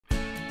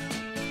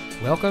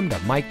Welcome to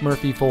Mike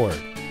Murphy Ford,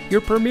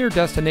 your premier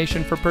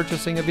destination for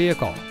purchasing a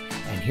vehicle.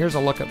 And here's a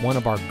look at one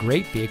of our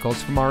great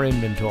vehicles from our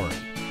inventory,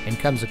 and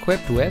comes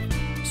equipped with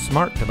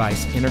smart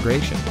device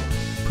integration,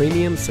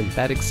 premium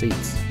synthetic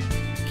seats,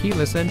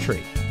 keyless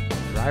entry,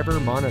 driver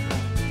monitor,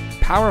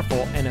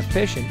 powerful and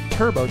efficient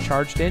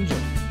turbocharged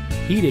engine,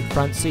 heated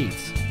front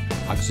seats,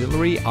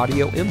 auxiliary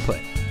audio input,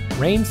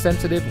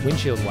 rain-sensitive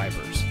windshield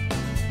wipers,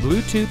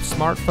 Bluetooth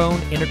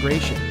smartphone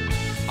integration,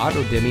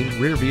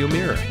 auto-dimming rear-view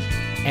mirror,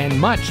 and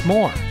much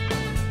more.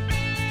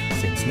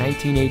 Since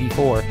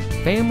 1984,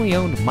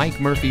 family-owned Mike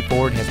Murphy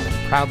Ford has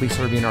been proudly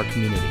serving our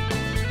community.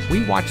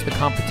 We watch the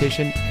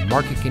competition and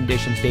market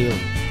conditions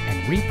daily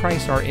and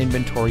reprice our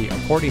inventory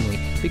accordingly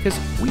because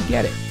we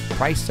get it.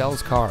 Price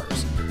sells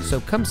cars. So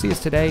come see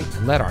us today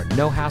and let our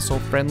no-hassle,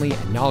 friendly,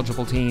 and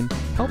knowledgeable team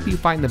help you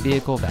find the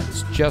vehicle that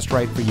is just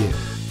right for you.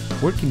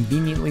 We're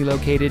conveniently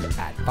located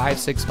at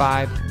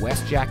 565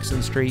 West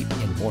Jackson Street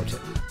in Morton.